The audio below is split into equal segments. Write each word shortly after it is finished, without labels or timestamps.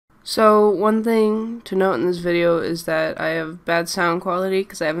So one thing to note in this video is that I have bad sound quality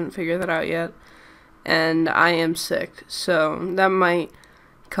because I haven't figured that out yet, and I am sick, so that might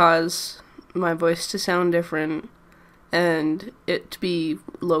cause my voice to sound different and it to be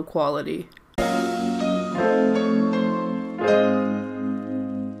low quality.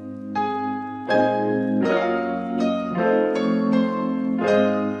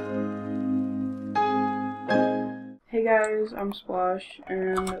 Hey guys, I'm Splosh,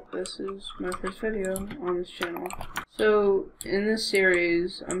 and this is my first video on this channel. So, in this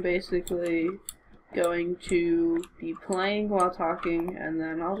series, I'm basically going to be playing while talking, and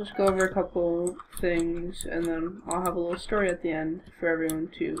then I'll just go over a couple things, and then I'll have a little story at the end for everyone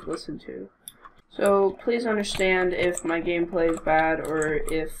to listen to. So, please understand if my gameplay is bad, or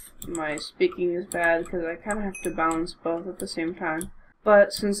if my speaking is bad, because I kind of have to balance both at the same time.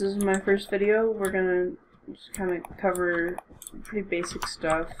 But, since this is my first video, we're gonna just kind of cover pretty basic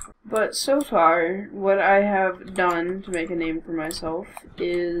stuff. But so far, what I have done to make a name for myself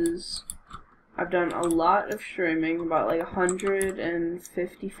is I've done a lot of streaming, about like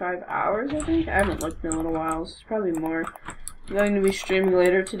 155 hours, I think. I haven't looked in a little while, so it's probably more. I'm going to be streaming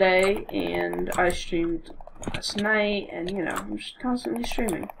later today, and I streamed last night, and you know, I'm just constantly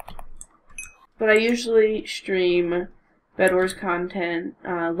streaming. But I usually stream Bedwars content.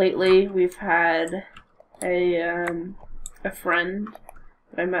 Lately, we've had a friend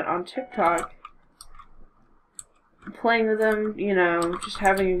that I met on TikTok, playing with him, you know, just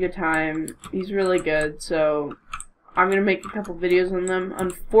having a good time. He's really good, so I'm gonna make a couple videos on them.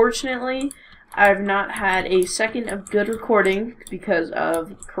 Unfortunately, I've not had a second of good recording because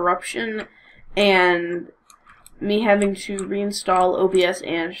of corruption and me having to reinstall OBS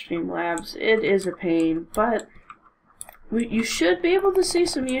and Streamlabs. It is a pain, but you should be able to see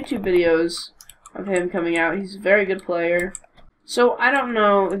some YouTube videos of him coming out. He's a very good player. So I don't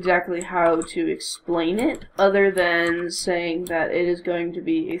know exactly how to explain it other than saying that it is going to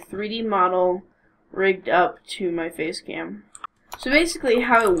be a 3D model rigged up to my face cam. So basically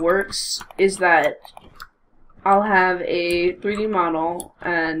how it works is that I'll have a 3D model,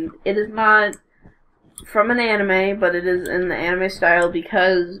 and it is not from an anime, but it is in the anime style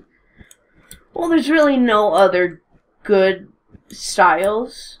because, well, there's really no other good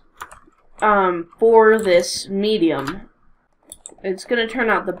styles for this medium. It's gonna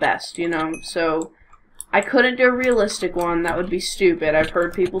turn out the best, you know, so I couldn't do a realistic one. That would be stupid. I've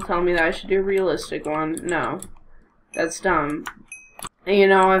heard people tell me that I should do a realistic one. No, that's dumb. And, you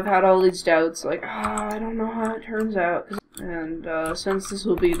know, I've had all these doubts, like, I don't know how it turns out. And since this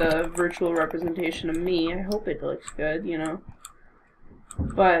will be the virtual representation of me, I hope it looks good, you know.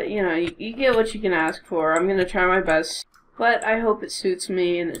 But, you know, you get what you can ask for. I'm gonna try my best, but I hope it suits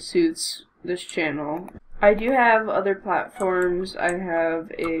me and it suits this channel. I do have other platforms. I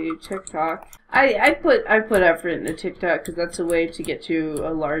have a TikTok. I put effort into TikTok because that's a way to get to a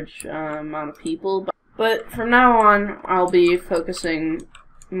large amount of people. But from now on, I'll be focusing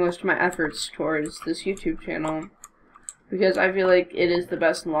most of my efforts towards this YouTube channel because I feel like it is the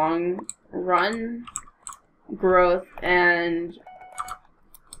best long run growth, and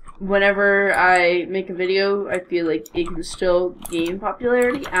whenever I make a video, I feel like it can still gain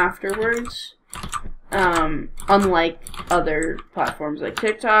popularity afterwards. Unlike other platforms like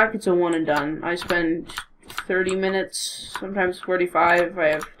TikTok, it's a one and done. I spend 30 minutes, sometimes 45 if I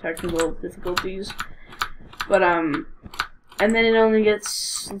have technical difficulties. But, and then it only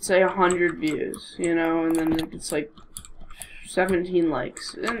gets, let's say, 100 views, you know, and then it gets like 17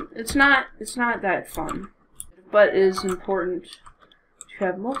 likes. And it's not that fun. But it is important to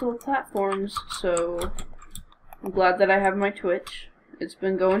have multiple platforms, so I'm glad that I have my Twitch. It's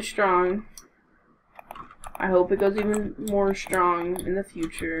been going strong. I hope it goes even more strong in the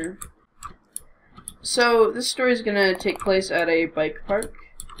future. So, this story is going to take place at a bike park.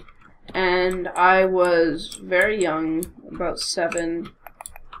 And I was very young, about 7.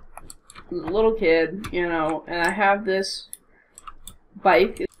 I was a little kid, you know, and I have this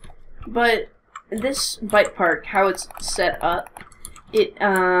bike. But this bike park, how it's set up, it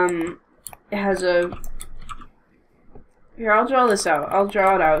has a... Here, I'll draw this out. I'll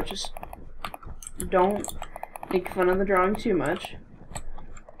draw it out. Just don't make fun of the drawing too much.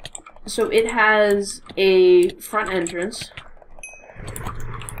 So it has a front entrance,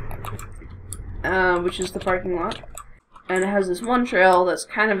 which is the parking lot, and it has this one trail that's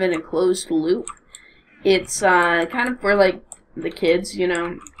kind of in a closed loop. It's kind of for like the kids, you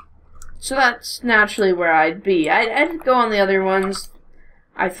know. So that's naturally where I'd be. I'd go on the other ones.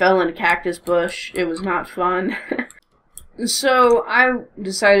 I fell in a cactus bush. It was not fun. So I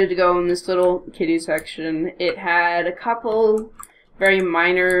decided to go in this little kiddie section. It had a couple very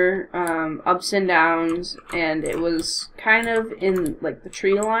minor ups and downs, and it was kind of in like the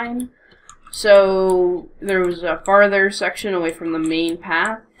tree line. So there was a farther section away from the main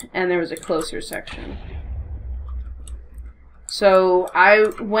path, and there was a closer section. So I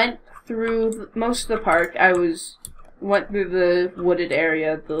went through most of the park. Went through the wooded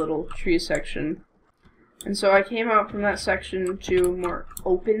area, the little tree section. And so I came out from that section to a more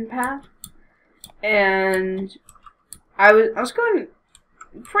open path. And I was going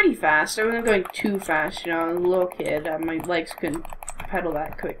pretty fast. I wasn't going too fast, you know, I was a little kid. My legs couldn't pedal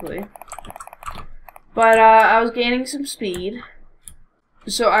that quickly. But I was gaining some speed.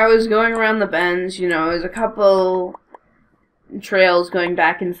 So I was going around the bends, you know, there's a couple trails going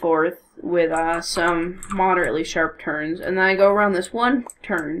back and forth with some moderately sharp turns, and then I go around this one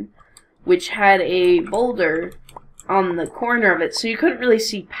turn which had a boulder on the corner of it, so you couldn't really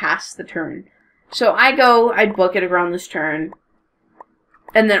see past the turn. So I book it around this turn,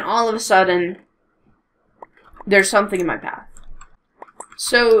 and then all of a sudden there's something in my path.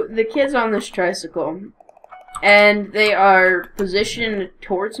 So the kid's on this tricycle, and they are positioned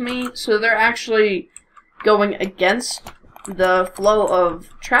towards me, so they're actually going against the flow of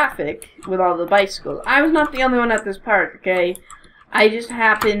traffic with all the bicycles. I was not the only one at this park, okay? I just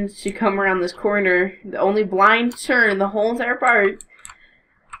happened to come around this corner, the only blind turn in the whole entire park,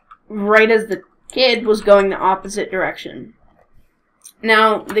 right as the kid was going the opposite direction.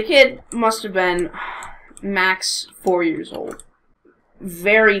 Now, the kid must have been max 4 years old.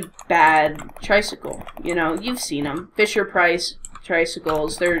 Very bad tricycle. You know, you've seen them. Fisher-Price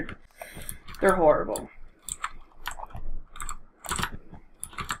tricycles, they're horrible.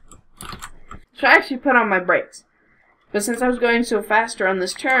 So I actually put on my brakes. But since I was going so faster on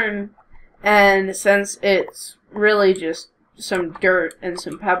this turn, and since it's really just some dirt and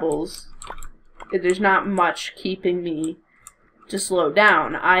some pebbles, there's not much keeping me to slow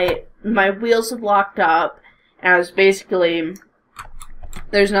down. My wheels had locked up, and I was basically,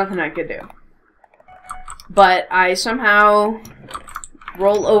 there's nothing I could do. But I somehow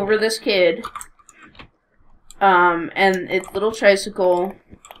roll over this kid, and its little tricycle,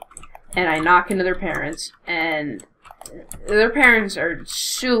 and I knock into their parents, and their parents are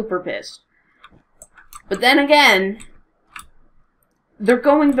super pissed. But then again, they're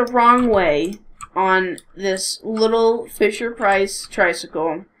going the wrong way on this little Fisher-Price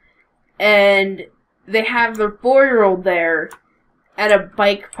tricycle, and they have their 4-year-old there at a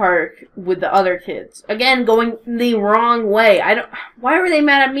bike park with the other kids. Again, going the wrong way. Why were they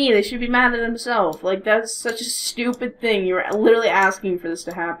mad at me? They should be mad at themselves. Like, that's such a stupid thing. You're literally asking for this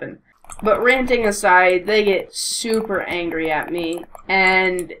to happen. But ranting aside, they get super angry at me,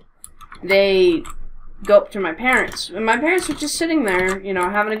 and they go up to my parents. And my parents were just sitting there, you know,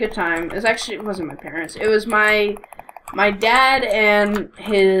 having a good time. It wasn't my parents. It was my dad and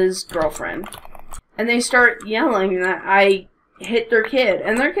his girlfriend. And they start yelling that I hit their kid.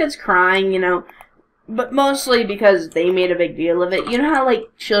 And their kid's crying, you know, but mostly because they made a big deal of it. You know how,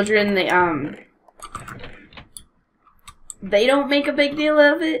 like, children, they don't make a big deal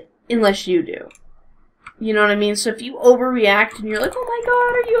of it unless you do. You know what I mean? So if you overreact and you're like, oh my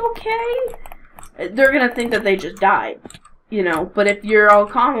god, are you okay? They're gonna think that they just died. You know, but if you're all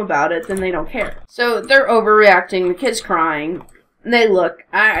calm about it, then they don't care. So they're overreacting, the kid's crying, and they look,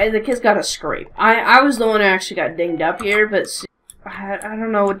 the kid's got a scrape. I was the one who actually got dinged up here, but I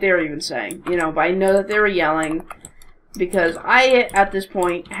don't know what they were even saying, you know, but I know that they were yelling, because I, at this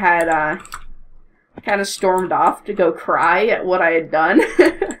point, had, kind of stormed off to go cry at what I had done.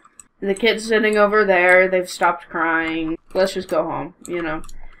 The kid's sitting over there, they've stopped crying, let's just go home, you know.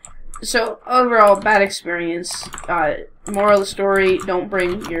 So, overall, bad experience. Moral of the story, don't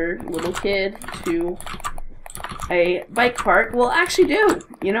bring your little kid to a bike park. Well, actually do.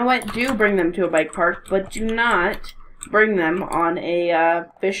 You know what? Do bring them to a bike park, but do not bring them on a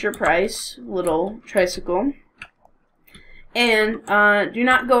Fisher-Price little tricycle. And do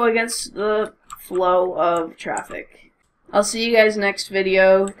not go against the flow of traffic. I'll see you guys next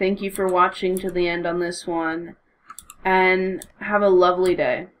video. Thank you for watching to the end on this one. And have a lovely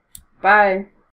day. Bye.